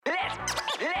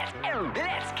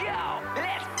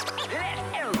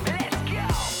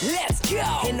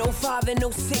in '05 and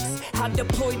 '06, I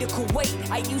deployed to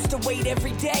Kuwait. I used to wait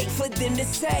every day for them to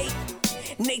say,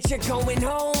 nature going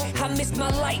home. I missed my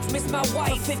life, missed my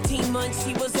wife. For 15 months,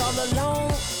 she was all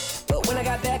alone. But when I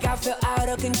got back, I felt out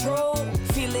of control.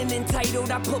 Feeling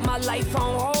entitled, I put my life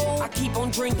on hold. I keep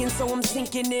on drinking, so I'm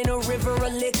sinking in a river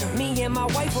of liquor. Me and my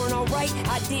wife weren't alright,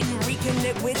 I didn't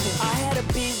reconnect with her. I had a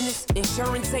business,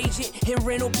 insurance agent, and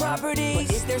rental properties.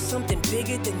 But is there something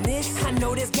bigger than this? I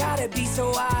know there's gotta be,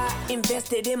 so I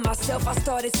invested in myself. I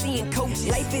started seeing coaches.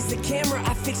 Life is a camera,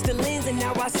 I fixed the lens, and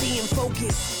now I see in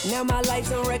focus. Now my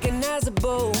life's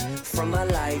unrecognizable from my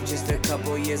life just a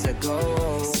couple years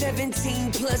ago.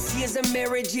 17 plus years of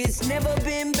marriage, it's never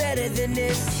been better than this.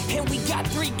 And we got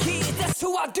 3 kids, that's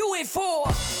who I do it for.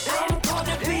 I'm called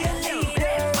to be a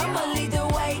leader. I'ma lead the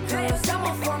way, cause I'm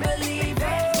a firm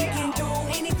believer. We can do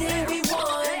anything we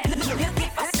want.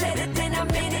 If I said it, then I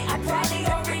meant it. I probably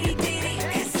already did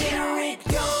it. Consider it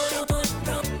done.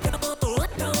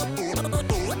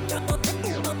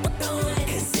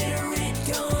 Consider it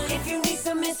done. If you need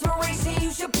some inspiration,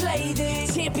 you should play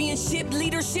this Championship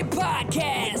Leadership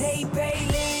Podcast. With Nate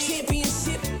Bailey.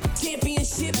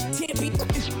 Championship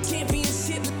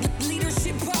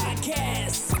Leadership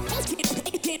Podcast.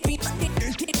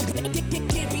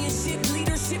 Championship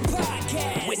Leadership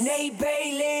Podcast with Nate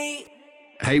Bailey.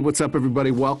 Hey, what's up,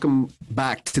 everybody? Welcome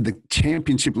back to the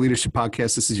Championship Leadership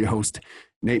Podcast. This is your host,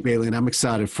 Nate Bailey, and I'm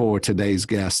excited for today's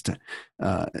guest.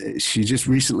 She just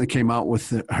recently came out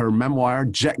with her memoir,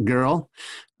 Jet Girl,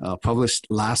 published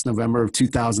last November of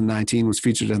 2019, was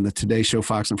featured on the Today Show,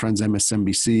 Fox and Friends,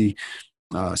 MSNBC.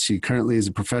 She currently is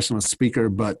a professional speaker,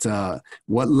 but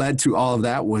what led to all of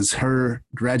that was her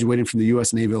graduating from the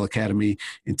U.S. Naval Academy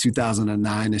in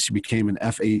 2009 as she became an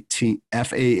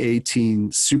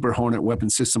FA-18 Super Hornet Weapon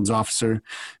Systems Officer,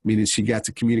 meaning she got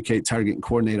to communicate, target, and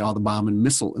coordinate all the bomb and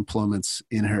missile employments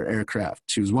in her aircraft.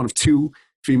 She was one of 2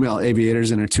 female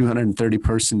aviators in her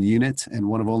 230-person unit and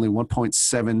one of only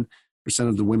 1.7%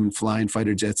 of the women flying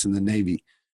fighter jets in the Navy.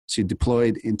 She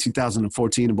deployed in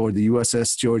 2014 aboard the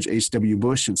USS George H.W.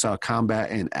 Bush and saw combat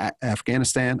in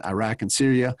Afghanistan, Iraq, and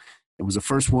Syria. It was the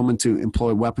first woman to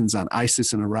employ weapons on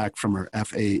ISIS in Iraq from her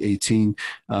FA-18.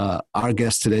 Our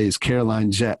guest today is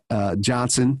Caroline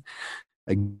Johnson.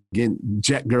 Again,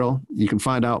 Jet Girl. You can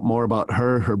find out more about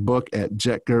her book at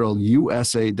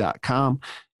jetgirlusa.com.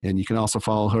 And you can also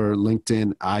follow her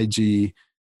LinkedIn, IG,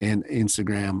 and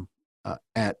Instagram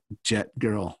at Jet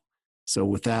Girl. So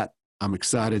with that, I'm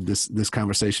excited. This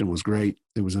conversation was great.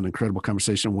 It was an incredible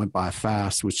conversation. Went by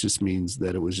fast, which just means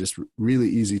that it was just really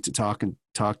easy to talk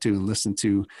to and listen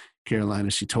to Caroline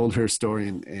as she told her story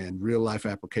and real life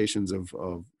applications of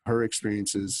her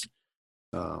experiences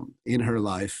in her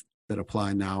life that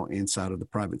apply now inside of the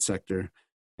private sector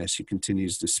as she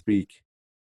continues to speak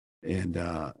and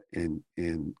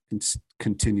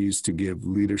continues to give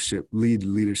lead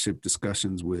leadership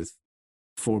discussions with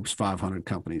Forbes 500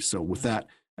 companies. So with that,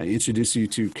 I introduce you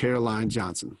to Caroline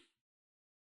Johnson.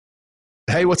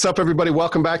 Hey, what's up, everybody?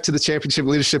 Welcome back to the Championship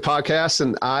Leadership Podcast,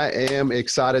 and I am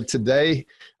excited today.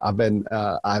 I've been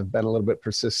a little bit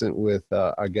persistent with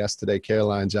our guest today,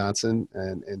 Caroline Johnson,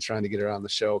 and trying to get her on the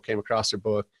show. Came across her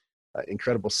book,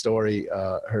 incredible story.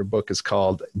 Her book is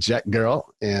called Jet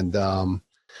Girl, and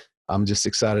I'm just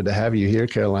excited to have you here,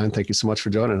 Caroline. Thank you so much for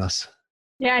joining us.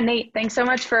 Yeah, Nate, thanks so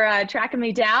much for tracking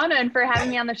me down and for having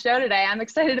me on the show today. I'm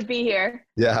excited to be here.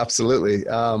 Yeah, absolutely.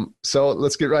 So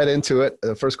let's get right into it.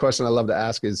 The first question I love to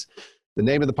ask is, the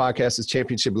name of the podcast is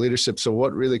Championship Leadership. So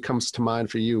what really comes to mind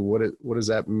for you? What does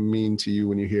that mean to you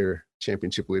when you hear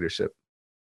championship leadership?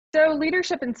 So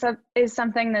leadership is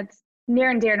something that's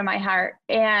near and dear to my heart.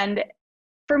 And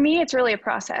for me, it's really a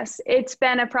process. It's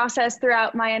been a process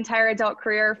throughout my entire adult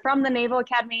career, from the Naval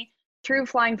Academy through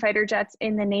flying fighter jets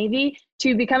in the Navy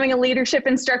to becoming a leadership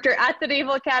instructor at the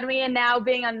Naval Academy and now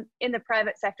being in the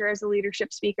private sector as a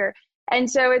leadership speaker. And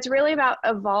so it's really about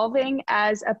evolving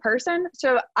as a person.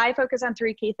 So I focus on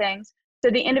 3 key things. So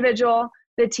the individual,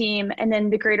 the team, and then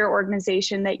the greater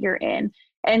organization that you're in.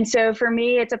 And so for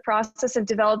me, it's a process of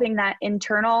developing that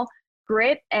internal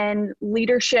grit and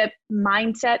leadership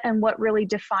mindset and what really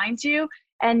defines you,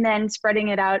 and then spreading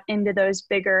it out into those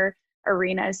bigger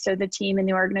arenas, so the team and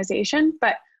the organization.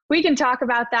 But we can talk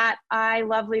about that. I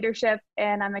love leadership,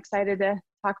 and I'm excited to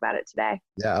talk about it today.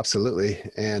 Yeah, absolutely.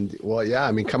 And well, yeah,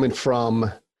 I mean, coming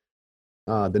from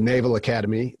the Naval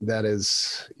Academy, that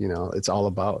is, it's all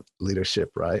about leadership,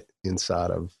 right?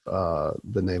 Inside of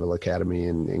the Naval Academy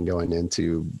and going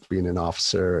into being an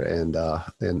officer and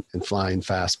flying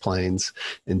fast planes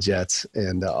and jets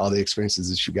and all the experiences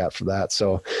that you got for that.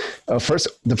 So the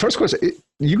first question,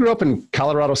 you grew up in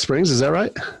Colorado Springs, is that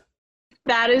right?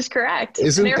 That is correct.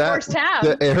 Isn't An Air that Force town.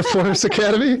 the Air Force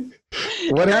Academy?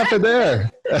 What happened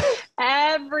there?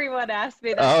 Everyone asked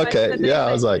me that. Oh, okay. Yeah,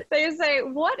 I was like, they say,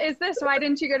 what is this? Why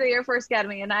didn't you go to the Air Force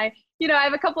Academy? And I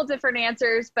have a couple different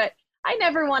answers, but I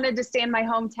never wanted to stay in my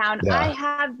hometown. Yeah. I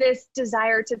have this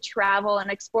desire to travel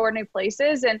and explore new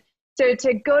places. And so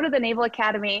to go to the Naval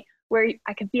Academy, where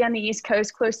I could be on the East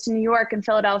Coast, close to New York and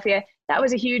Philadelphia, that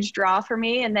was a huge draw for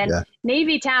me. And then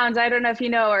Navy towns, I don't know if you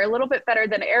know, are a little bit better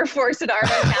than Air Force and Army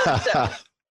towns. So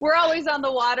we're always on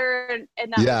the water,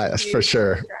 and that for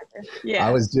sure. Yeah,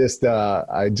 I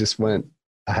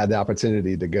had the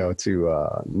opportunity to go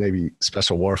to Navy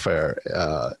Special Warfare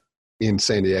in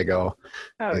San Diego.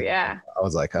 Oh yeah. I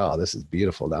was like, oh, this is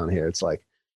beautiful down here. It's like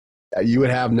you would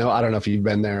have I don't know if you've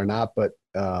been there or not, but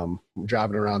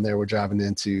driving around there, we're driving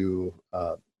into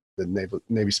the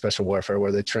Navy Special Warfare,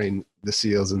 where they train the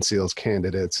SEALs and SEALs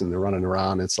candidates, and they're running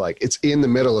around. It's like, it's in the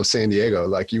middle of San Diego.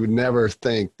 Like, you would never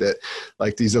think that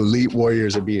like these elite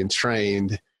warriors are being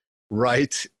trained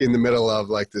right in the middle of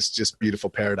like this just beautiful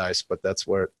paradise, but that's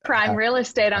where prime real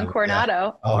estate on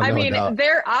Coronado. Yeah. Oh, I mean, doubt.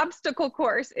 Their obstacle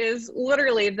course is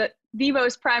literally the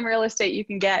most prime real estate you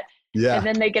can get. Yeah. And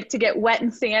then they get to get wet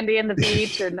and sandy in the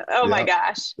beach, and my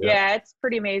gosh. Yeah, it's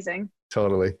pretty amazing.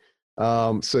 Totally.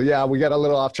 So yeah, we got a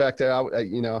little off track there. I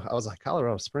was like,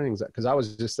 Colorado Springs, because I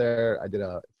was just there. I did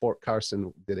Fort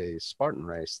Carson did a Spartan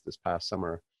race this past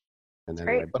summer. And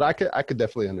anyway, but I could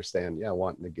definitely understand,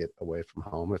 wanting to get away from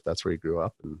home if that's where you grew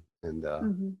up and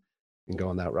go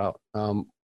on that route.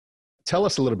 Tell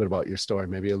us a little bit about your story,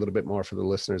 maybe a little bit more for the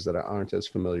listeners that aren't as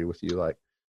familiar with you. Like,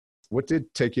 what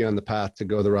did take you on the path to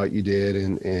go the route you did,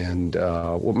 and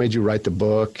what made you write the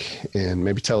book? And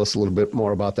maybe tell us a little bit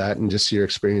more about that and just your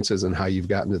experiences and how you've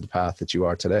gotten to the path that you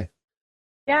are today.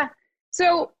 Yeah.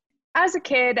 So as a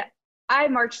kid, I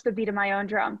marched the beat of my own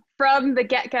drum from the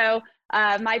get-go.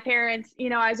 My parents,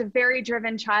 I was a very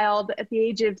driven child. At the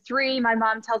age of 3, my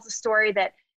mom tells a story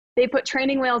that they put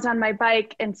training wheels on my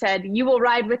bike and said, "You will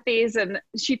ride with these." And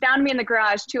she found me in the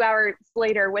garage 2 hours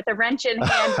later with a wrench in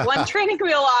hand, one training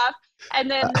wheel off, and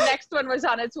then the next one was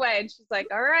on its way. And she's like,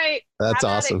 "All right, that's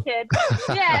awesome, kid."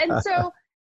 Yeah. And so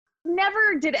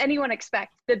never did anyone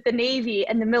expect that the Navy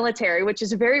and the military, which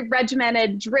is a very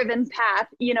regimented, driven path,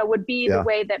 would be the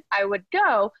way that I would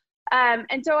go.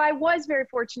 And so I was very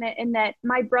fortunate in that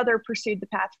my brother pursued the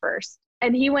path first,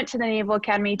 and he went to the Naval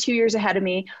Academy 2 years ahead of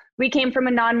me. We came from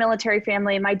a non-military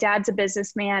family. My dad's a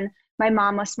businessman, my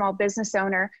mom a small business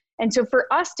owner. And so for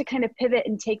us to kind of pivot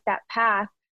and take that path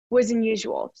was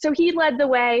unusual. So he led the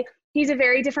way. He's a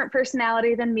very different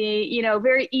personality than me,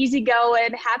 very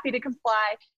easygoing, happy to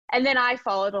comply. And then I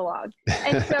followed along.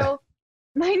 And so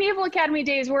my Naval Academy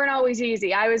days weren't always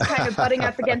easy. I was kind of butting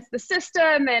up against the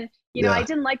system, and I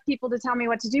didn't like people to tell me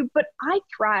what to do, but I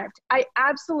thrived. I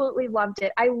absolutely loved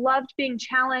it. I loved being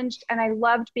challenged, and I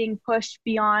loved being pushed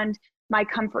beyond my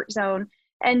comfort zone.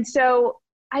 And so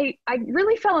I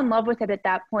really fell in love with it at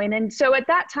that point. And so at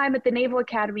that time at the Naval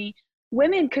Academy,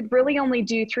 women could really only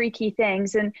do 3 key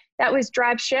things. And that was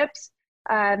drive ships,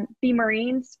 be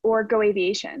Marines, or go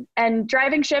aviation. And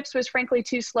driving ships was frankly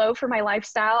too slow for my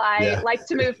lifestyle. I like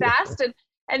to move fast,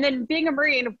 and then being a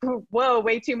Marine, whoa,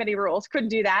 way too many rules. Couldn't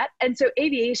do that. And so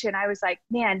aviation, I was like,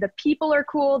 man, the people are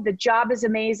cool. The job is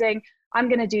amazing. I'm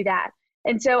going to do that.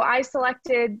 And so I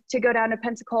selected to go down to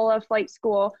Pensacola Flight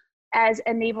School as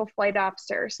a naval flight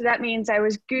officer. So that means I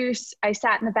was goose. I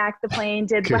sat in the back of the plane,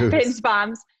 did weapons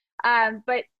bombs,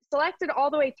 but selected all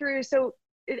the way through. So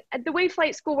the way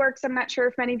flight school works, I'm not sure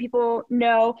if many people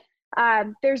know,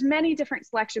 there's many different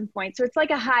selection points. So it's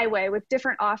like a highway with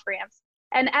different off ramps.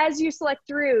 And as you select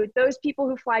through, those people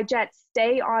who fly jets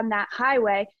stay on that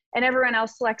highway, and everyone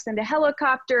else selects into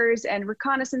helicopters and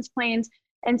reconnaissance planes.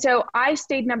 And so I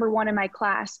stayed number 1 in my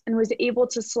class and was able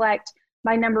to select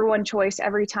my number 1 choice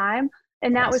every time.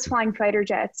 And that was flying fighter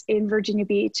jets in Virginia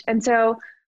Beach. And so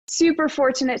super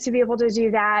fortunate to be able to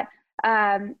do that.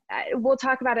 We'll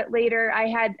talk about it later. I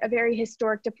had a very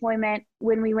historic deployment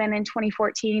when we went in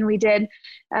 2014. We did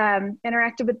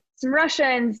interacted with some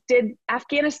Russians, did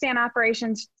Afghanistan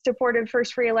operations, supported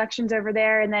first free elections over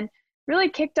there, and then really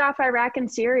kicked off Iraq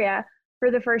and Syria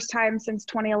for the first time since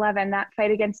 2011, that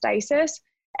fight against ISIS.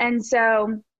 And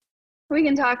so we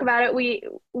can talk about it.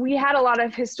 We had a lot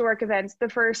of historic events. The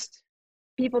first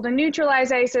people to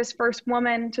neutralize ISIS, first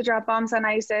woman to drop bombs on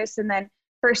ISIS, and then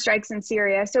first strikes in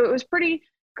Syria. So it was pretty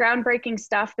groundbreaking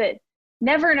stuff that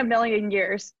never in a million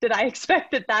years did I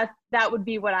expect that would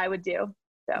be what I would do.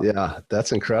 So. Yeah,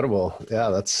 that's incredible. Yeah,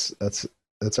 that's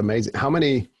amazing. How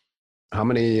many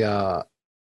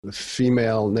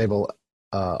female naval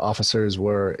officers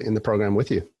were in the program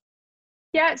with you?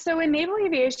 Yeah, so in naval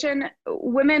aviation,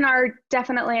 women are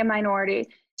definitely a minority.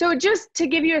 So just to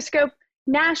give you a scope,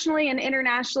 nationally and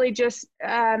internationally, just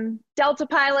Delta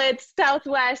pilots,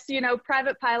 Southwest,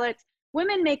 private pilots,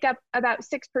 women make up about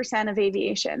 6% of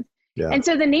aviation. Yeah. And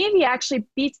so the Navy actually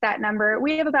beats that number.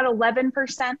 We have about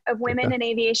 11% of women in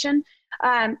aviation.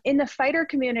 In the fighter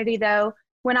community, though,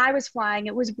 when I was flying,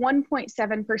 it was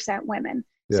 1.7% women.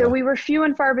 Yeah. So we were few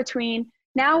and far between.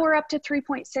 Now we're up to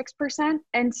 3.6%.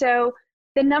 And so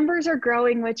the numbers are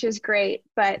growing, which is great,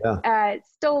 but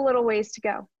it's still a little ways to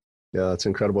go. Yeah, that's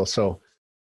incredible. So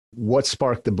what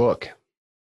sparked the book?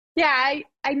 Yeah,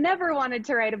 I never wanted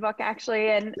to write a book, actually.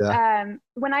 And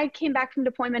when I came back from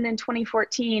deployment in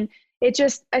 2014, it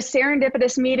just a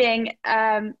serendipitous meeting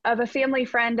of a family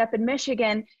friend up in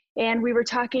Michigan. And we were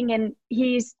talking, and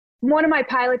one of my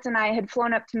pilots and I had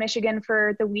flown up to Michigan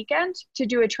for the weekend to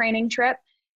do a training trip.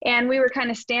 And we were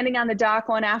kind of standing on the dock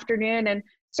one afternoon and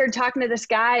started talking to this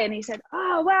guy. And he said,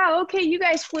 "Oh, wow, okay, you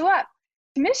guys flew up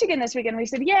to Michigan this weekend." We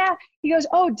said, "Yeah." He goes,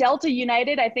 "Oh, Delta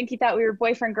United." I think he thought we were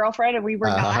boyfriend, girlfriend, and we were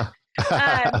not.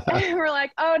 And we're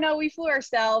like, "Oh, no, we flew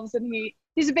ourselves." And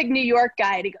he's a big New York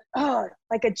guy. And he goes, "Oh,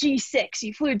 like a G6.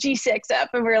 You flew a G6 up."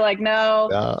 And we were like,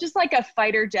 "No, just like a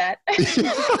fighter jet."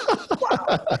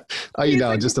 Wow. Oh,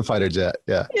 like, just a fighter jet.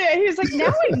 Yeah. Yeah. He was like,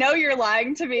 "Now I know you're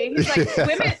lying to me." He's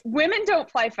like, women don't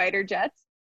fly fighter jets.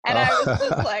 And I was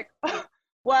just like, "Oh,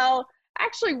 well,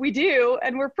 actually we do.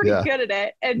 And we're pretty good at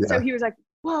it." And so he was like,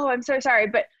 "Whoa, I'm so sorry."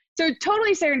 But so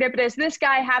totally serendipitous. This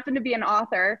guy happened to be an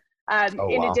author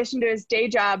in addition to his day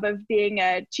job of being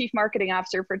a chief marketing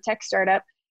officer for a tech startup.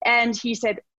 And he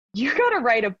said, "You got to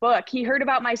write a book." He heard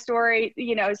about my story,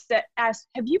 asked,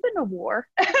 "Have you been to war?"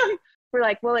 We're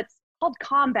like, "Well, it's called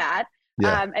Combat."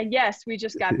 And yes, we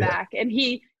just got back. And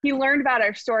he learned about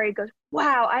our story. He goes,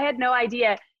 "Wow, I had no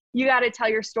idea. You got to tell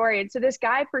your story." And so this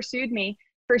guy pursued me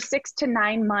for 6 to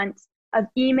 9 months of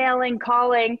emailing,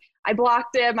 calling. I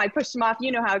blocked him. I pushed him off.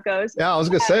 You know how it goes. Yeah, I was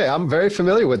going to say, I'm very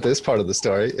familiar with this part of the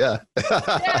story. Yeah.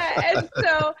 And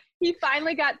so he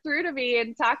finally got through to me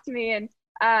and talked to me. And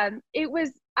I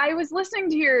was listening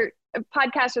to your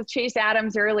podcast with Chase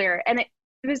Adams earlier, and it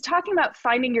was talking about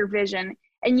finding your vision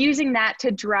and using that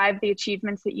to drive the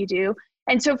achievements that you do.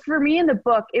 And so for me in the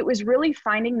book, it was really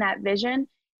finding that vision,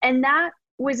 and that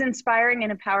was inspiring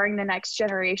and empowering the next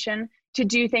generation to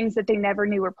do things that they never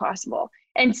knew were possible.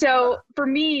 And so for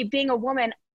me, being a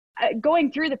woman,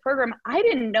 going through the program, I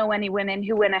didn't know any women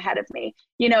who went ahead of me,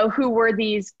 who were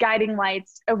these guiding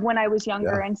lights of when I was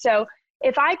younger. And so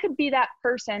if I could be that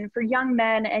person for young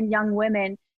men and young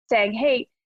women saying, "Hey,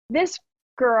 this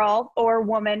girl or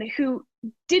woman who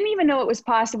didn't even know it was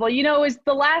possible, was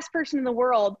the last person in the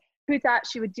world who thought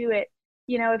she would do it.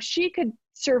 If she could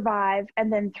survive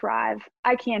and then thrive,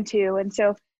 I can too." And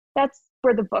so that's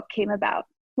where the book came about.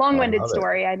 Long-winded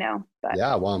story, I know. But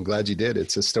yeah, well, I'm glad you did.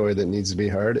 It's a story that needs to be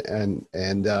heard. And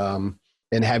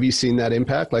have you seen that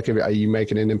impact? Like, are you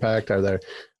making an impact? Are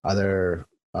there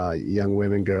young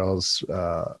women, girls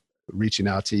reaching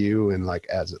out to you and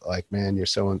 "Man,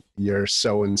 you're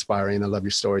so inspiring. I love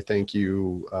your story. Thank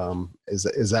you."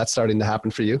 Is that starting to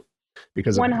happen for you?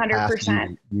 Because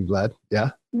 100%. You've led,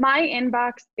 yeah. My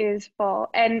inbox is full,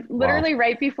 and literally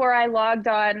right before I logged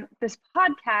on this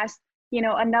podcast,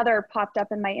 another popped up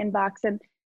in my inbox, and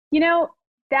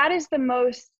that is the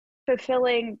most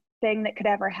fulfilling thing that could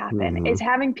ever happen, is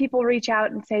having people reach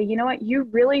out and say, "You know what, you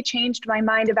really changed my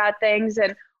mind about things,"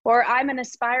 or "I'm an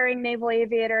aspiring naval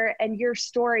aviator and your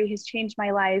story has changed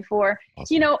my life," or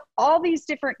awesome. All these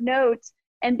different notes,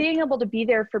 and being able to be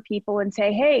there for people and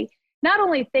say, "Hey, not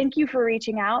only thank you for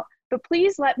reaching out, but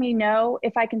please let me know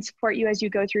if I can support you as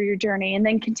you go through your journey," and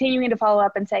then continuing to follow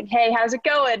up and saying, "Hey, how's it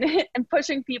going?" and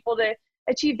pushing people to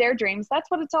achieve their dreams.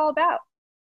 That's what it's all about.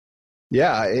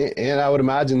 Yeah. And I would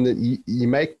imagine that you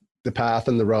make the path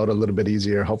and the road a little bit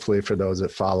easier, hopefully, for those that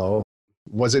follow.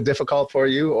 Was it difficult for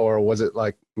you, or was it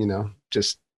like,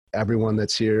 just everyone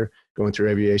that's here going through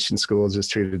aviation school is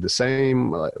just treated the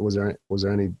same? Was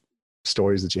there any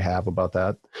stories that you have about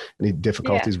that? Any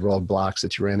difficulties, roadblocks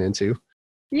that you ran into?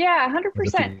 Yeah,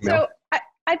 100%. So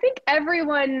I think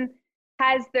everyone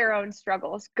has their own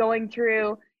struggles going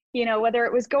through, whether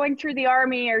it was going through the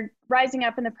Army or rising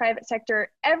up in the private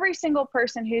sector. Every single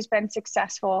person who's been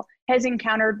successful has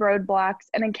encountered roadblocks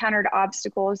and encountered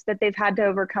obstacles that they've had to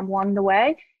overcome along the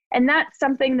way. And that's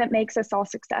something that makes us all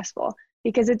successful,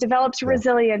 because it develops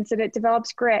resilience and it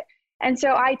develops grit. And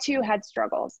so I too had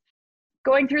struggles.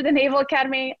 Going through the Naval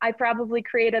Academy, I probably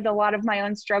created a lot of my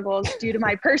own struggles due to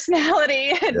my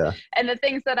personality and the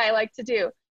things that I like to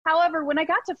do. However, when I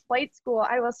got to flight school,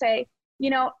 I will say,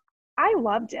 I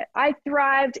loved it. I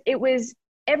thrived. It was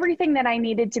everything that I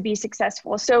needed to be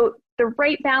successful. So the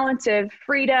right balance of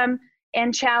freedom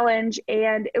and challenge,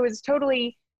 and it was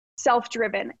totally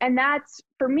self-driven. And that's,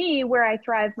 for me, where I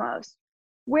thrive most.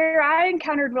 Where I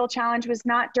encountered real challenge was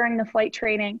not during the flight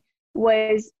training,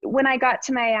 was when I got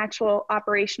to my actual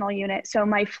operational unit. So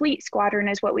my fleet squadron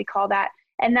is what we call that.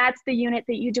 And that's the unit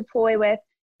that you deploy with.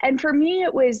 And for me,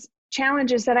 it was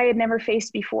challenges that I had never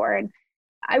faced before. And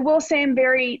I will say I'm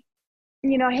very,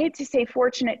 I hate to say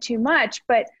fortunate too much,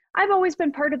 but I've always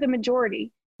been part of the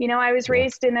majority. I was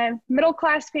raised in a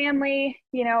middle-class family.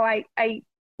 I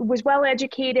was well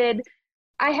educated.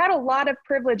 I had a lot of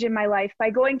privilege in my life by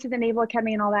going to the Naval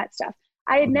Academy and all that stuff.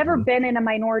 I had never been in a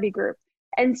minority group.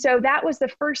 And so that was the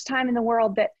first time in the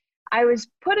world that I was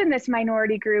put in this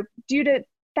minority group due to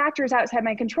factors outside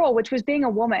my control, which was being a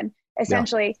woman,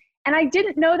 essentially. Yeah. And I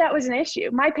didn't know that was an issue.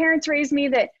 My parents raised me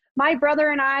that my brother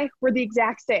and I were the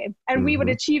exact same, and we would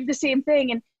achieve the same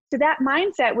thing. And so that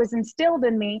mindset was instilled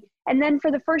in me. And then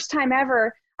for the first time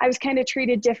ever, I was kind of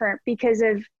treated different because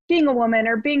of being a woman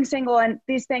or being single and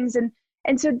these things.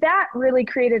 And so that really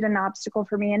created an obstacle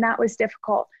for me, and that was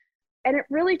difficult. And it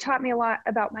really taught me a lot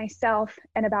about myself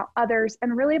and about others,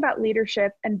 and really about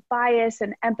leadership and bias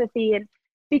and empathy. And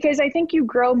because I think you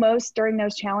grow most during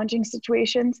those challenging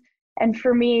situations. And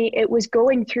for me, it was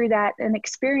going through that and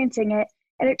experiencing it.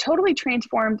 And it totally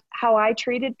transformed how I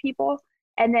treated people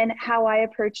and then how I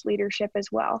approached leadership as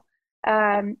well.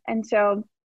 And so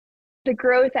the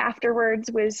growth afterwards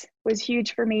was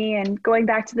huge for me, and going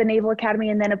back to the Naval Academy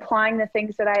and then applying the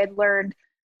things that I had learned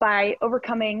by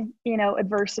overcoming,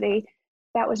 adversity,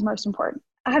 that was most important.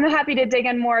 I'm happy to dig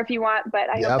in more if you want, but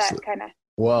I hope that kind of.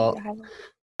 Well,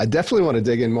 I definitely want to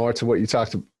dig in more to what you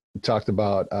talked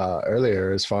about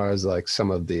earlier, as far as like some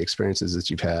of the experiences that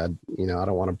you've had. I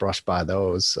don't want to brush by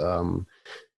those.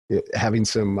 Having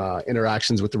some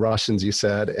interactions with the Russians, you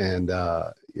said, and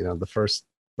the first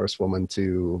woman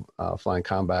to fly in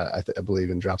combat, I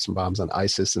believe, and drop some bombs on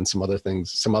ISIS, and some other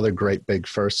things, some other great big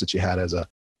firsts that you had as a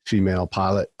female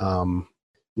pilot.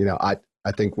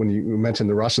 I think when you mentioned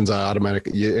the Russians, I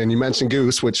automatically, and you mentioned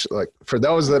Goose, which, like, for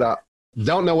those that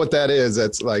don't know what that is,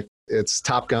 it's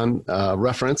Top Gun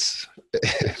reference,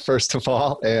 first of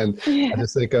all. And I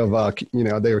just think of,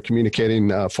 they were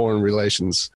communicating foreign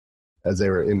relations as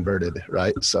they were inverted,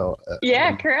 right? So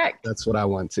correct. That's what I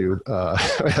went to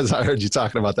as I heard you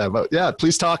talking about that. But yeah,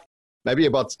 please talk maybe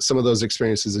about some of those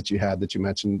experiences that you had that you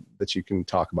mentioned that you can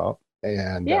talk about.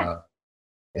 And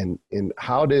and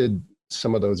how did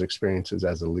some of those experiences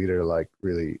as a leader, like,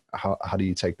 really, how do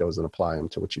you take those and apply them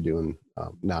to what you're doing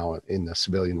now in the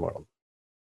civilian world?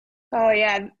 Oh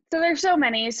yeah, so there's so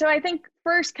many. So I think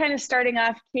first, kind of starting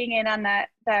off, keying in on that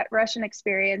Russian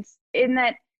experience, in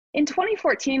that in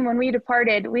 2014, when we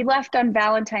departed, we left on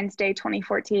Valentine's Day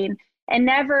 2014, and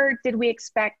never did we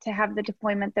expect to have the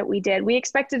deployment that we did. We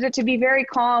expected it to be very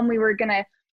calm. We were going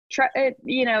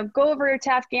to go over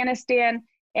to Afghanistan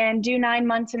and do 9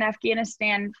 months in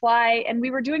Afghanistan, fly. And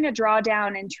we were doing a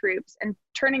drawdown in troops and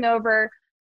turning over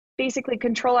basically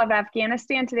control of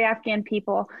Afghanistan to the Afghan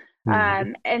people.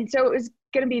 And so it was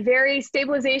going to be very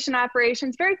stabilization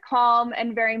operations, very calm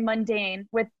and very mundane,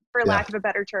 for lack of a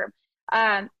better term.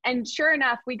 And sure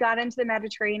enough, we got into the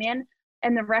Mediterranean,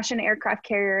 and the Russian aircraft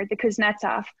carrier, the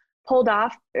Kuznetsov, pulled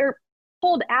out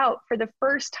for the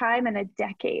first time in a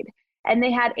decade. And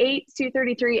they had 8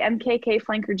 Su-33 MKK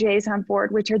Flanker Js on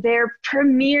board, which are their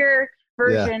premier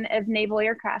version of naval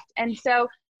aircraft. And so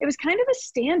it was kind of a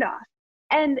standoff.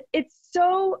 And it's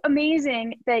so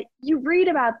amazing that you read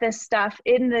about this stuff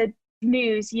in the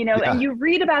news, and you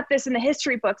read about this in the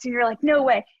history books, and you're like, no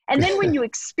way. And then when you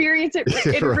experience it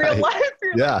in real life,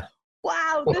 you're like,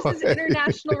 wow, this is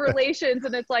international relations.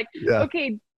 And it's like,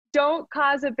 okay, don't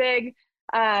cause a big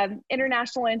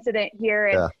international incident here.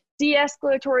 And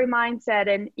de-escalatory mindset,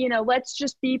 and let's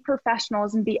just be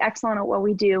professionals and be excellent at what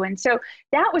we do. And so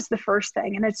that was the first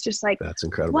thing. And it's just like, that's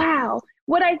incredible. Wow.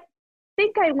 What I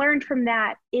think I learned from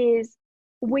that is,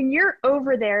 when you're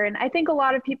over there, and I think a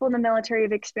lot of people in the military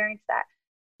have experienced that,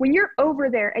 when you're over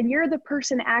there and you're the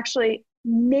person actually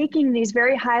making these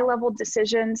very high level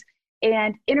decisions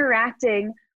and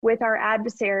interacting with our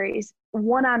adversaries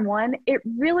one-on-one, it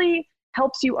really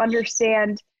helps you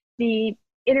understand the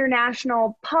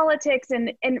international politics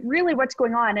and really what's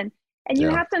going on. And you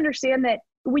have to understand that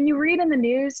when you read in the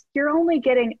news, you're only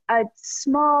getting a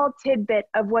small tidbit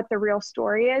of what the real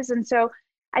story is. And so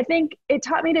I think it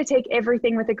taught me to take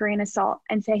everything with a grain of salt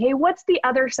and say, hey, what's the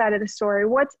other side of the story?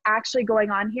 What's actually going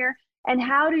on here? And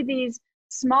how do these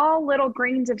small little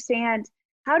grains of sand,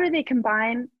 how do they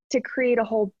combine to create a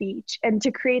whole beach and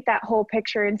to create that whole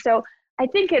picture? And so I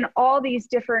think in all these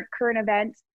different current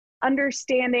events,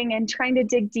 understanding and trying to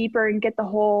dig deeper and get the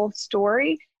whole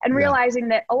story, and realizing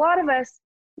that a lot of us,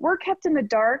 we're kept in the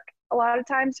dark a lot of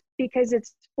times because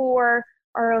it's for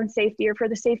our own safety or for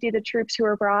the safety of the troops who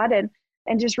are abroad.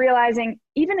 And just realizing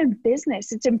even in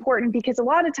business, it's important because a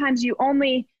lot of times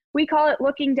we call it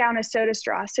looking down a soda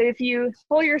straw. So if you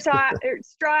pull your straw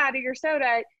out of your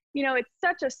soda, it's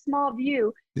such a small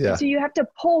view. Yeah. So you have to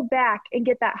pull back and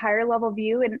get that higher level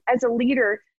view. And as a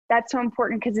leader, that's so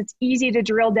important because it's easy to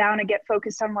drill down and get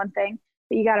focused on one thing,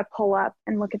 but you got to pull up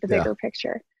and look at the bigger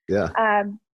picture. Yeah.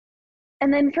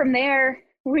 And then from there,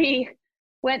 we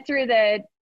went through the,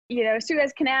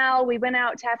 Suez Canal. We went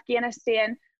out to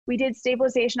Afghanistan. We did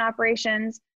stabilization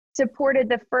operations, supported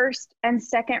the first and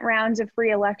second rounds of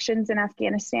free elections in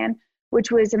Afghanistan,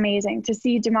 which was amazing to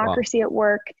see democracy at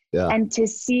work and to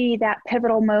see that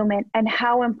pivotal moment and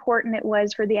how important it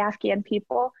was for the Afghan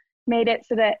people. Made it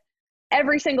so that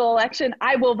every single election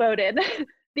I will voted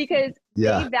because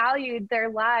they valued their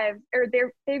lives, or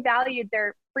they valued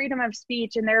their freedom of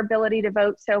speech and their ability to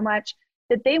vote so much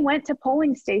that they went to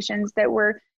polling stations that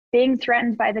were being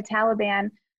threatened by the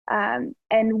Taliban.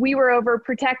 And we were over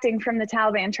protecting from the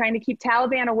Taliban, trying to keep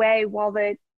Taliban away while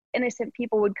the innocent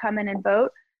people would come in and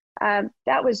vote.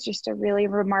 That was just a really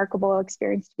remarkable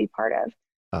experience to be part of.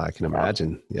 I can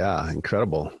imagine. Yeah.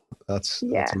 Incredible. That's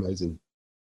amazing.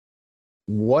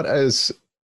 What is,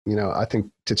 I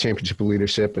think to championship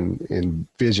leadership and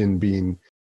vision being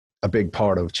a big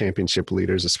part of championship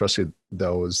leaders, especially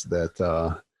those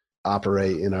that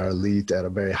operate in our elite at a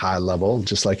very high level,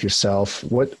 just like yourself.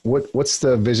 What's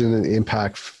the vision and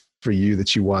impact for you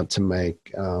that you want to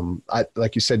make?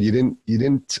 Like you said, you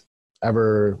didn't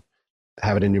ever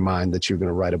have it in your mind that you're going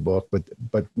to write a book,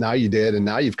 but now you did, and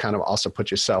now you've kind of also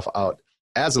put yourself out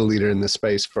as a leader in this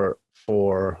space for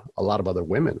a lot of other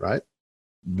women, right?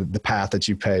 The path that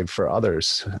you paved for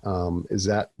others.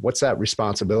 What's that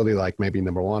responsibility like, maybe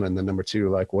number one, and then number two,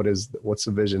 like what's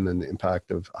the vision and the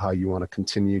impact of how you want to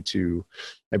continue to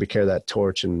maybe carry that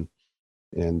torch and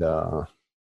into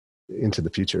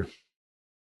the future?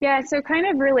 Yeah. So kind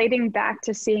of relating back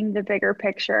to seeing the bigger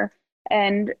picture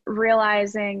and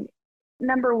realizing,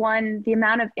 number one, the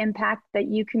amount of impact that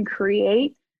you can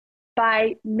create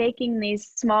by making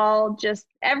these small, just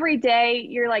every day,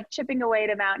 you're like chipping away at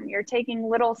a mountain. You're taking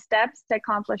little steps to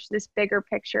accomplish this bigger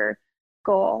picture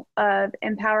goal of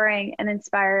empowering and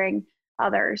inspiring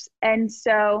others. And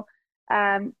so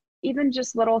even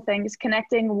just little things,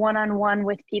 connecting one-on-one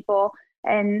with people,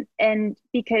 and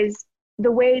because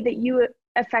the way that you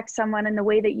affect someone and the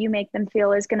way that you make them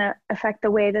feel is going to affect the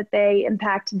way that they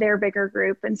impact their bigger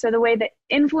group. And so the way that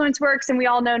influence works, and we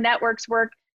all know networks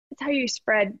work, it's how you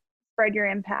spread your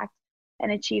impact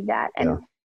and achieve that.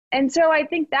 And so I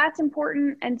think that's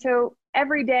important. And so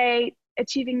every day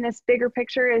achieving this bigger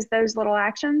picture is those little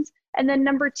actions. And then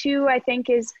number two, I think,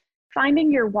 is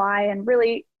finding your why and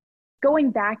really going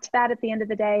back to that at the end of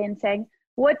the day and saying,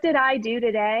 what did I do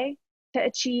today to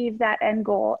achieve that end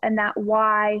goal and that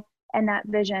why and that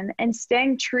vision, and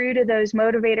staying true to those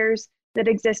motivators that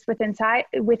exist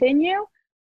within you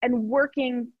and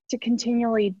working to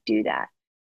continually do that.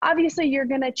 Obviously, you're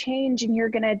going to change and you're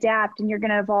going to adapt and you're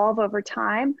going to evolve over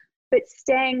time, but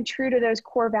staying true to those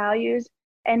core values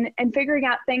and figuring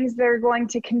out things that are going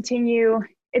to continue.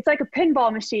 It's like a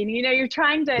pinball machine. You're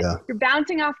you're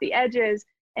bouncing off the edges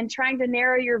and trying to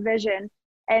narrow your vision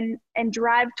and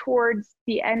drive towards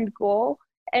the end goal.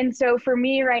 And so for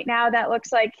me right now, that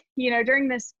looks like, during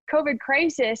this COVID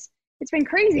crisis, it's been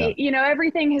crazy. Yeah.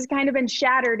 Everything has kind of been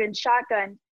shattered and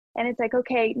shotgunned. And it's like,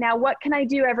 okay, now what can I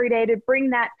do every day to bring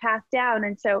that path down?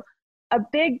 And so a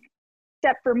big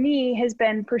step for me has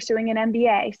been pursuing an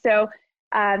MBA. So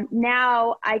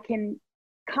now I can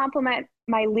complement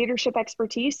my leadership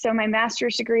expertise, so my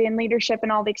master's degree in leadership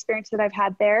and all the experience that I've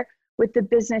had there, with the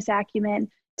business acumen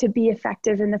to be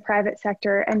effective in the private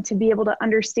sector and to be able to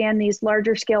understand these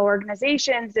larger scale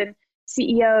organizations and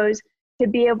CEOs, to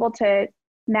be able to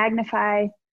magnify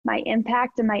my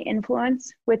impact and my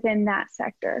influence within that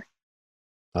sector.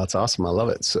 That's awesome. I love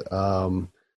it. So,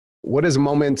 what is a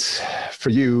moment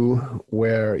for you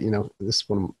where, this is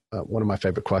one of my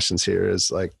favorite questions here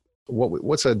is like,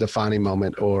 what's a defining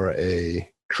moment or a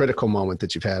critical moment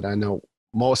that you've had? I know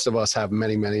most of us have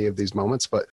many, many of these moments,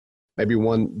 but maybe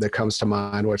one that comes to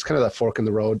mind where it's kind of that fork in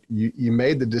the road. You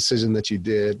made the decision that you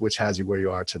did, which has you where you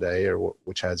are today, or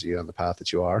which has you on the path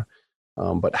that you are.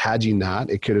 But had you not,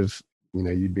 it could have,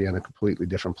 you'd be in a completely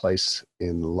different place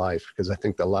in life. Because I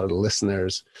think that a lot of the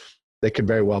listeners, they could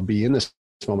very well be in this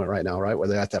moment right now, right? Where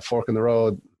they're at that fork in the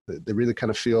road. They really kind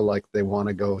of feel like they want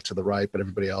to go to the right, but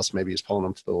everybody else maybe is pulling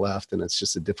them to the left, and it's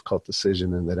just a difficult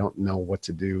decision and they don't know what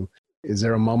to do. is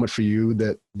there a moment for you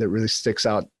that really sticks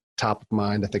out top of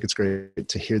mind? I think it's great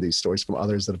to hear these stories from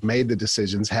others that have made the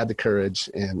decisions, had the courage,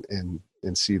 and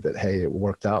see that, hey, it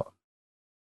worked out.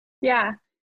 Yeah.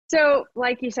 So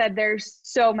like you said, there's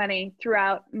so many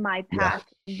throughout my path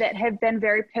that have been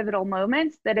very pivotal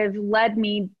moments that have led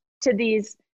me to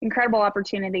these incredible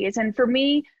opportunities. And for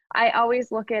me, I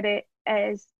always look at it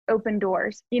as open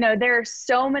doors. You know, there are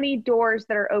so many doors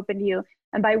that are open to you.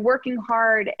 And by working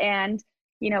hard and,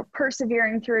 you know,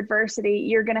 persevering through adversity,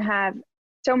 you're going to have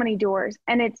so many doors.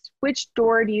 And it's which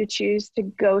door do you choose to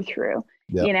go through,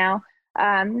 you know?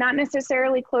 Not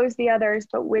necessarily close the others,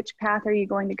 but which path are you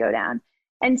going to go down?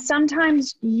 And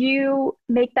sometimes you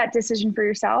make that decision for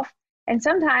yourself, and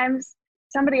sometimes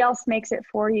somebody else makes it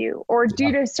for you, or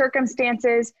due to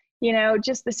circumstances, you know,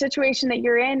 just the situation that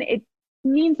you're in, it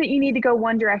means that you need to go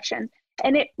one direction,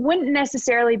 and it wouldn't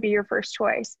necessarily be your first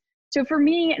choice. So for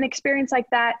me, an experience like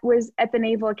that was at the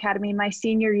Naval Academy my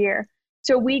senior year.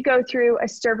 So we go through a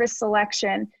service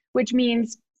selection, which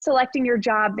means selecting your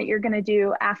job that you're going to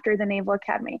do after the Naval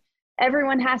Academy.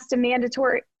 Everyone has to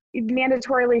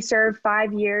mandatorily serve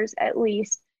 5 years at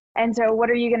least. And so what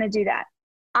are you going to do that?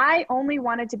 I only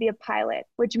wanted to be a pilot,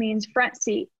 which means front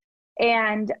seat.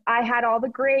 And I had all the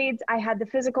grades. I had the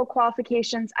physical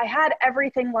qualifications. I had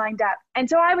everything lined up. And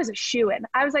so I was a shoo-in.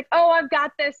 I was like, oh, I've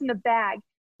got this in the bag.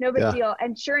 No big deal.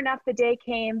 And sure enough, the day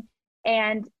came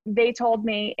and they told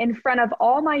me in front of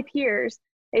all my peers,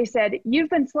 they said, you've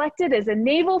been selected as a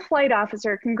naval flight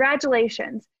officer.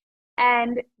 Congratulations.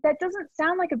 And that doesn't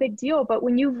sound like a big deal, but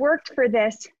when you've worked for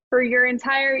this for your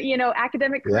entire, you know,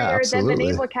 academic career, then the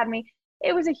Naval Academy,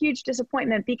 it was a huge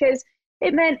disappointment because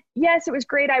it meant, yes, it was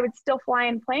great. I would still fly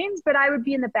in planes, but I would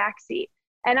be in the back seat.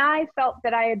 And I felt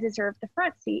that I had deserved the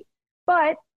front seat.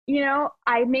 But, you know,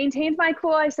 I maintained my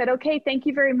cool. I said, okay, thank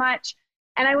you very much.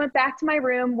 And I went back to my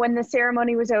room when the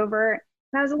ceremony was over.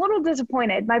 And I was a little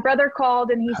disappointed. My brother called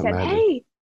and he said, hey,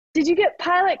 did you get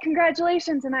pilot?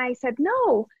 Congratulations. And I said,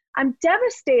 no, I'm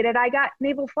devastated. I got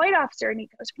naval flight officer. And he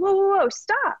goes, whoa, whoa, whoa,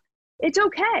 stop. It's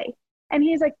okay. And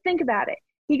he's like, think about it.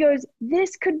 He goes,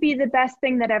 this could be the best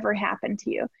thing that ever happened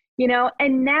to you, you know,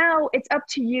 and now it's up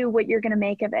to you what you're going to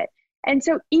make of it. And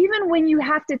so even when you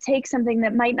have to take something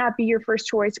that might not be your first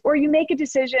choice, or you make a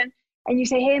decision and you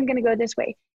say, hey, I'm going to go this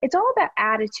way, it's all about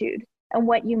attitude and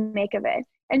what you make of it.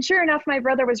 And sure enough, my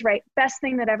brother was right. Best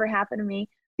thing that ever happened to me,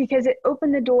 because it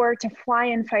opened the door to fly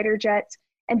in fighter jets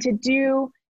and to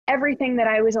do everything that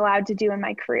I was allowed to do in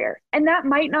my career. And that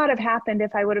might not have happened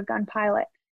if I would have gone pilot.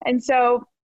 And so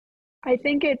I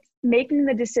think it's making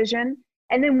the decision.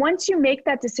 And then once you make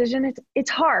that decision,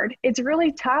 it's hard. It's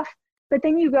really tough, but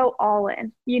then you go all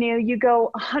in. You know, you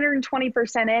go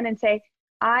 120% in and say,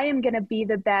 I am going to be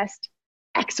the best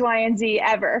X, Y, and Z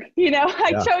ever. You know,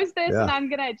 I chose this and I'm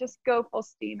going to just go full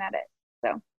steam at it.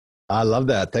 So I love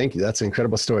that. Thank you. That's an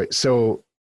incredible story. So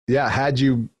yeah, had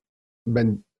you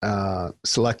been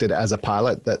selected as a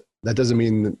pilot, that doesn't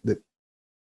mean that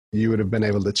you would have been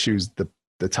able to choose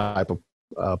the type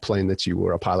of plane that you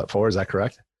were a pilot for. Is that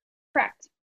correct? Correct.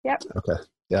 Yep. Okay.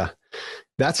 Yeah.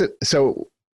 That's it. So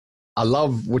I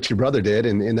love what your brother did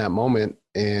in that moment.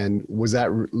 And was that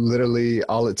literally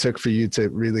all it took for you to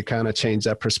really kind of change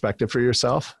that perspective for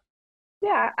yourself?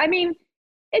 Yeah. I mean,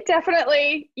 it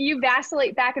definitely, you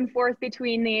vacillate back and forth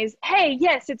between these, hey,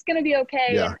 yes, it's going to be okay.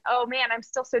 Yeah. And, oh man, I'm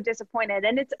still so disappointed.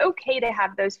 And it's okay to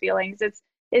have those feelings. It's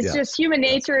just human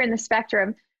nature in the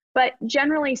spectrum, but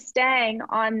generally staying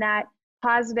on that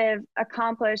positive,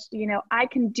 accomplished, you know, I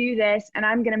can do this and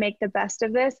I'm going to make the best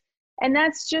of this. And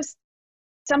that's just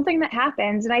something that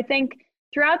happens. And I think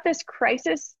throughout this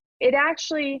crisis, it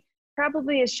actually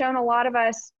probably has shown a lot of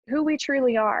us who we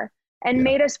truly are and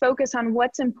made us focus on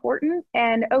what's important.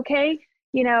 And okay,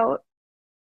 you know,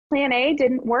 plan A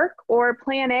didn't work, or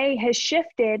plan A has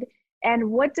shifted.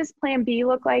 And what does plan B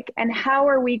look like? And how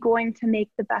are we going to make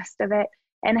the best of it?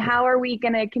 And how are we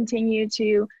going to continue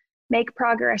to make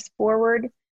progress forward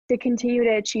to continue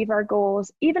to achieve our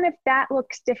goals, even if that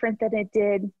looks different than it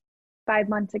did 5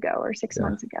 months ago or 6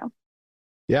 months ago?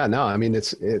 Yeah, no, I mean,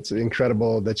 it's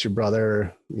incredible that your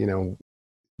brother, you know,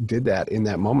 did that in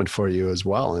that moment for you as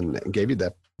well, and gave you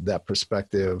that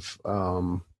perspective,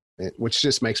 which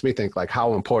just makes me think like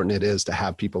how important it is to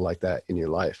have people like that in your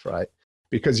life, right?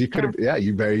 Because you could have,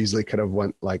 you very easily could have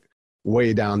went like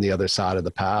way down the other side of the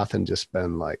path and just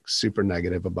been like super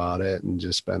negative about it and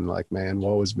just been like, man,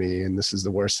 woe is me, and this is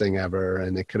the worst thing ever.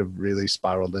 And it could have really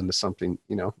spiraled into something,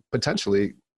 you know,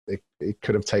 potentially it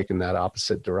could have taken that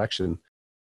opposite direction.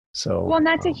 So, well, and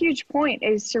that's a huge point,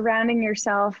 is surrounding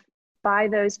yourself by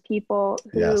those people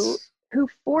who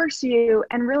force you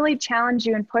and really challenge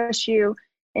you and push you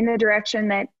in the direction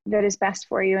that is best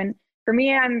for you. And for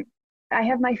me, I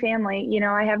have my family, you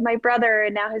know, I have my brother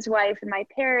and now his wife and my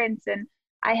parents, and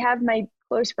I have my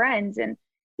close friends. And,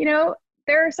 you know,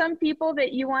 there are some people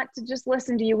that you want to just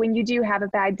listen to you when you do have a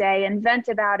bad day and vent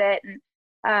about it,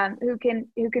 and who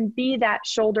can be that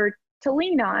shoulder to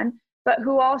lean on, but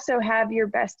who also have your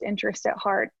best interest at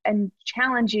heart and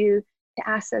challenge you to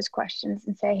ask those questions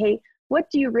and say, hey, what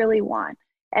do you really want?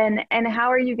 And how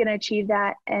are you going to achieve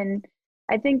that? And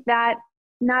I think that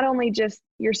not only just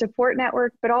your support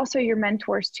network, but also your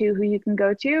mentors too, who you can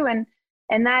go to.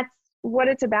 And that's what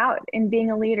it's about in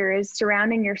being a leader, is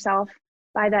surrounding yourself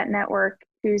by that network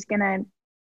who's going to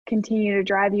continue to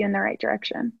drive you in the right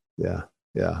direction. Yeah.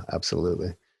 Yeah,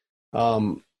 absolutely.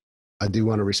 I do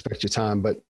want to respect your time,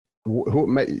 but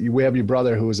we have your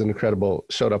brother who was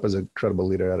showed up as an incredible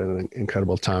leader at an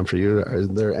incredible time for you. Are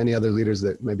there any other leaders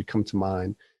that maybe come to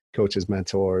mind, coaches,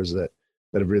 mentors that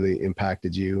have really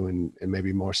impacted you, and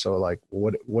maybe more so, like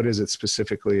what is it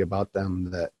specifically about them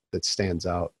that stands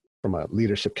out from a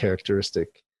leadership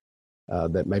characteristic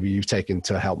that maybe you've taken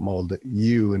to help mold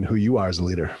you and who you are as a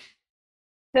leader?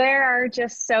 There are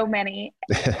just so many.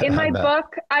 In my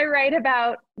book, I write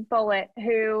about Bullet,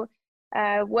 who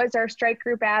was our strike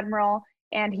group admiral,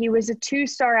 and he was a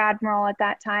 2-star admiral at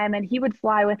that time, and he would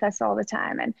fly with us all the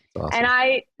time. And awesome. And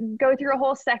I go through a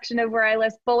whole section of where I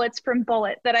list bullets from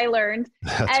Bullet that I learned.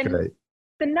 That's and great.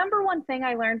 The number one thing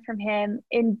I learned from him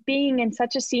in being in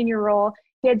such a senior role,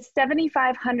 he had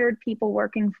 7,500 people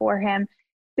working for him,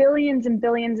 billions and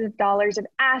billions of dollars of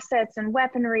assets and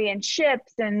weaponry and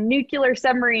ships and nuclear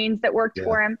submarines that worked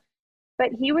for him.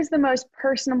 But he was the most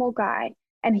personable guy,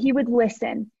 and he would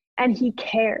listen, and he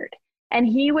cared, and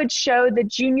he would show the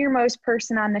junior most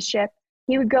person on the ship.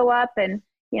 He would go up and,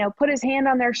 you know, put his hand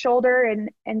on their shoulder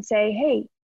and say, hey,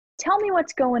 tell me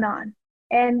what's going on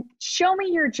and show me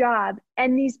your job.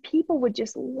 And these people would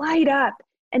just light up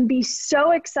and be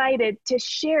so excited to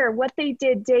share what they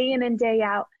did day in and day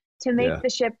out to make the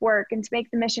ship work and to make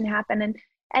the mission happen.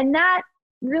 And that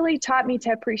really taught me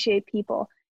to appreciate people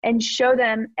and show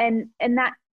them, and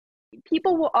that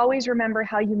people will always remember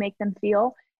how you make them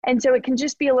feel. And so it can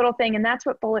just be a little thing. And that's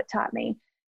what Bullet taught me.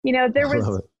 You know,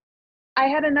 I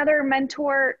had another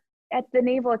mentor at the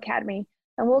Naval Academy,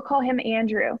 and we'll call him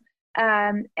Andrew.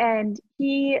 And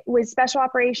he was special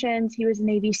operations. He was a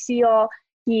Navy SEAL.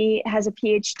 He has a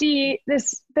PhD.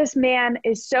 This man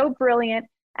is so brilliant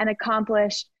and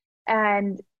accomplished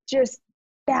and just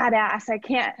badass. I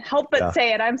can't help but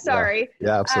say it. I'm sorry.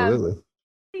 Yeah, absolutely.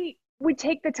 He would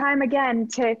take the time again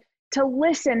to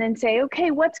listen and say,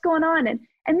 okay, what's going on?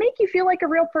 And make you feel like a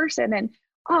real person. And,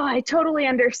 oh, I totally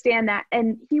understand that.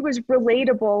 And he was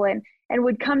relatable and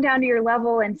would come down to your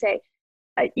level and say,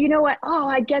 you know what? Oh,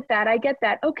 I get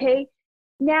that. Okay,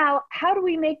 now how do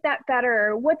we make that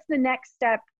better? What's the next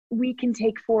step we can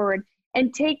take forward?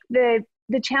 And take the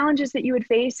challenges that you would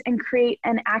face and create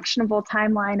an actionable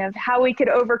timeline of how we could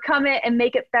overcome it and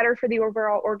make it better for the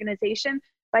overall organization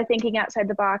by thinking outside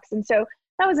the box. And so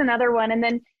that was another one. And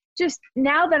then just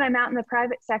now that I'm out in the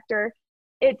private sector,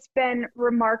 it's been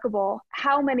remarkable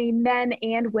how many men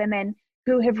and women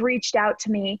who have reached out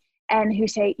to me and who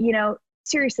say, you know,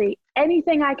 seriously,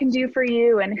 anything I can do for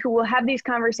you, and who will have these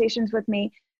conversations with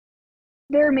me.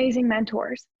 They're amazing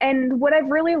mentors. And what I've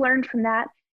really learned from that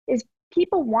is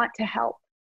people want to help.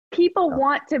 People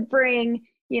want to bring,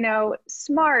 you know,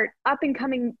 smart, up and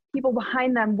coming people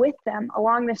behind them with them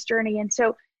along this journey. And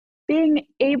so being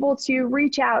able to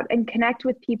reach out and connect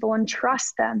with people and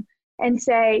trust them and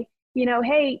say, you know,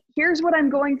 hey, here's what I'm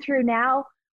going through now.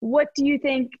 What do you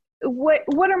think? What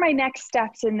are my next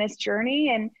steps in this journey?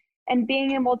 And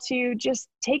being able to just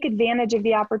take advantage of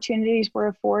the opportunities we're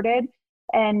afforded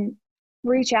and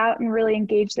reach out and really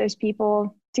engage those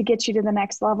people to get you to the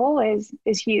next level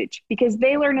is huge, because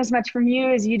they learn as much from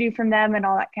you as you do from them and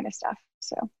all that kind of stuff.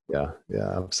 So yeah,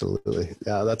 absolutely.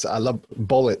 Yeah, I love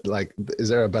Bullet. Like, is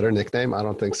there a better nickname? I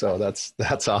don't think so. That's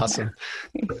awesome.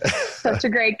 Such a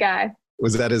great guy.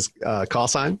 Was that his call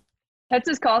sign? That's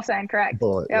his call sign, correct.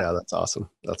 Bullet. Yep. Yeah, that's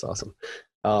awesome.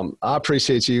 I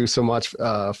appreciate you so much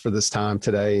for this time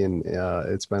today, and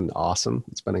it's been awesome.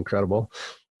 It's been incredible.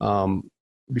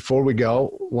 Before we go,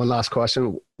 one last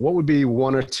question. What would be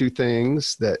one or two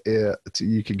things that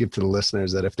you could give to the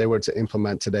listeners that if they were to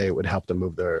implement today, it would help them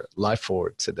move their life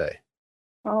forward today?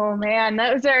 Oh man,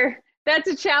 that's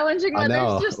a challenging one.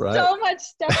 There's just so much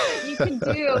stuff that you can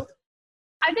do.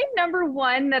 I think number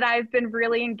one that I've been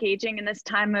really engaging in this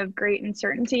time of great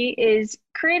uncertainty is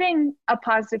creating a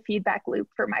positive feedback loop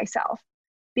for myself.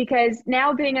 Because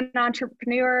now being an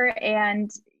entrepreneur and,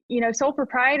 you know, sole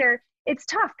proprietor, it's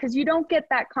tough because you don't get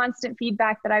that constant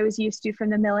feedback that I was used to from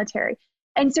the military.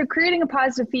 And so creating a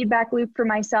positive feedback loop for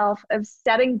myself of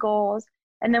setting goals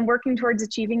and then working towards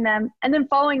achieving them, and then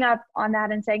following up on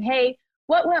that and saying, hey,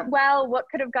 what went well, what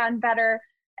could have gone better,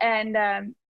 and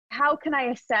how can I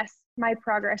assess my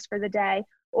progress for the day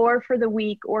or for the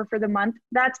week or for the month?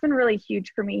 That's been really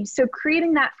huge for me. So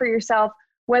creating that for yourself,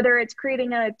 whether it's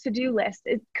creating a to-do list,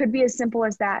 it could be as simple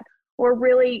as that, or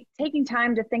really taking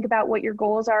time to think about what your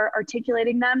goals are,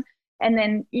 articulating them, and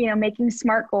then, making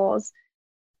SMART goals.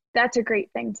 That's a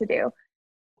great thing to do.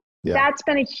 Yeah. That's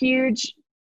been a huge,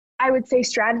 I would say,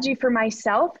 strategy for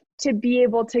myself to be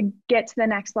able to get to the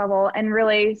next level and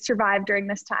really survive during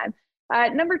this time.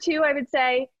 Number 2, I would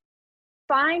say,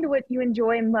 find what you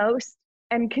enjoy most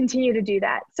and continue to do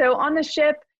that. So on the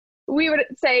ship, we would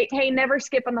say, hey, never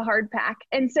skip on the hard pack.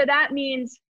 And so that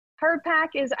means hard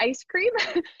pack is ice cream.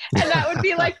 And that would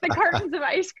be like the cartons of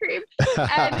ice cream.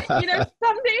 And,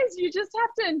 some days you just have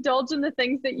to indulge in the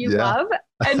things that you love.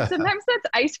 And sometimes that's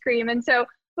ice cream. And so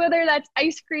whether that's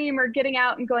ice cream or getting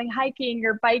out and going hiking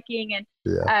or biking and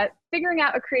figuring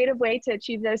out a creative way to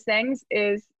achieve those things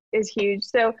is huge.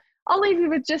 So I'll leave you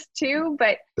with just 2,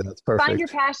 but that's perfect. Find your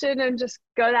passion and just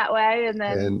go that way. And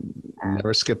then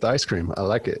never skip the ice cream. I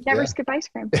like it. Never skip ice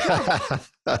cream. Yeah.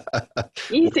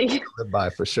 Easy. Live by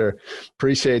for sure.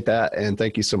 Appreciate that. And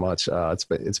thank you so much.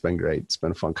 It's been great. It's been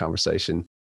a fun conversation.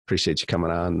 Appreciate you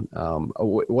coming on.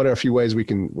 What are a few ways we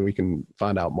can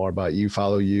find out more about you,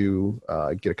 follow you,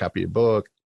 get a copy of your book?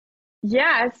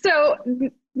 Yeah. So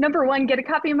number 1, get a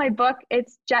copy of my book.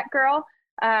 It's Jet Girl.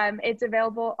 It's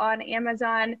available on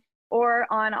Amazon or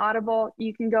on Audible.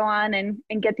 You can go on and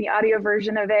get the audio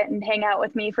version of it and hang out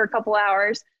with me for a couple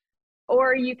hours,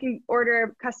 or you can order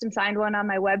a custom signed one on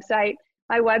my website.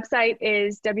 My website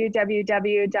is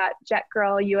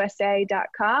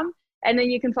www.jetgirlusa.com. And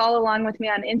then you can follow along with me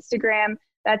on Instagram.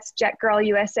 That's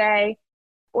JetGirlUSA,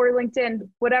 or LinkedIn,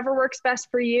 whatever works best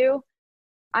for you.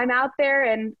 I'm out there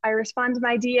and I respond to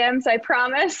my DMs, I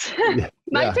promise.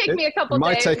 Might take me a couple days.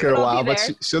 Might take her a while, but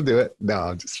she'll do it. No,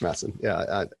 I'm just messing.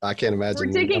 Yeah, I can't imagine.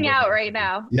 We're digging out right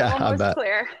now. Yeah, almost I bet.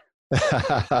 Clear.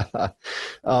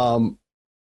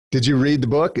 Did you read the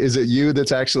book? Is it you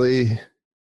that's actually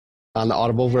on the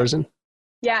Audible version?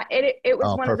 Yeah, it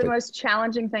was one of the most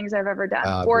challenging things I've ever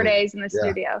done. 4 days in the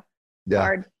studio. Yeah.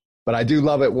 Hard. But I do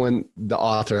love it when the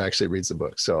author actually reads the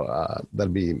book. So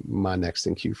that'll be my next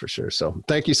in queue for sure. So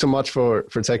thank you so much for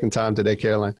taking time today,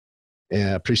 Caroline.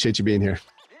 And I appreciate you being here.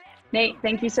 Nate,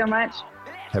 thank you so much.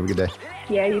 Have a good day.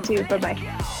 Yeah, you too. Bye-bye.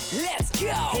 Let's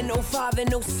go. In 05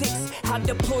 and 06, I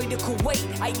deployed to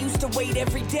Kuwait. I used to wait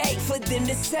every day for them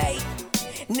to say,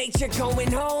 nature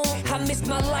going home. I missed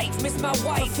my life, missed my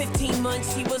wife. For 15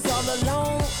 months, she was all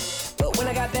alone. But when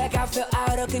I got back, I felt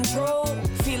out of control.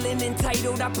 Feeling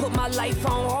entitled, I put my life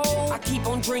on hold. I keep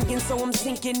on drinking, so I'm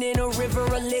sinking in a river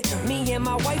of liquor. Me and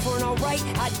my wife weren't alright,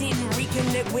 I didn't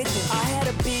reconnect with her. I had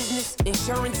a business,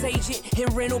 insurance agent,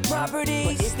 and rental properties.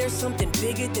 But is there something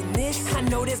bigger than this? I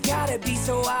know there's gotta be,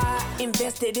 so I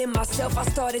invested in myself. I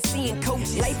started seeing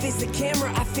coaches. Life is a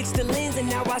camera, I fixed the lens, and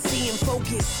now I see in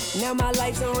focus. Now my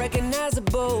life's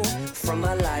unrecognizable from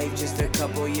my life just a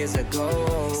couple years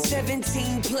ago.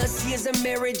 17 plus years of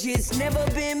marriage, it's never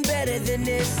been better than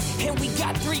this. And we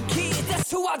got 3 kids,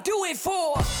 that's who I do it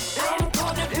for. I'm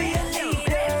called to be a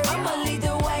leader. I'ma lead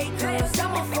the way, cause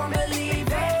I'm a firm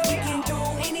believer. We can do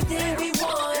anything we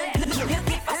want.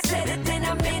 If I said it, then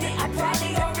I meant it. I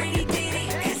probably already did it.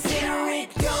 Consider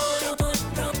it done.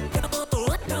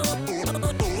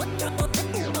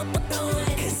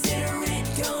 Consider it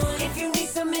done. If you need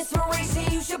some inspiration,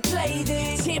 you should play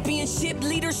this Championship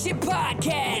Leadership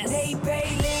Podcast. Hey,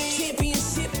 Bailey.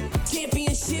 Championship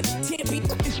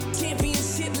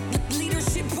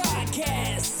Leadership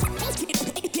Podcast.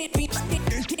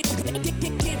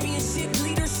 Championship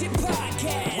Leadership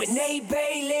Podcast with Nate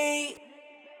Bailey.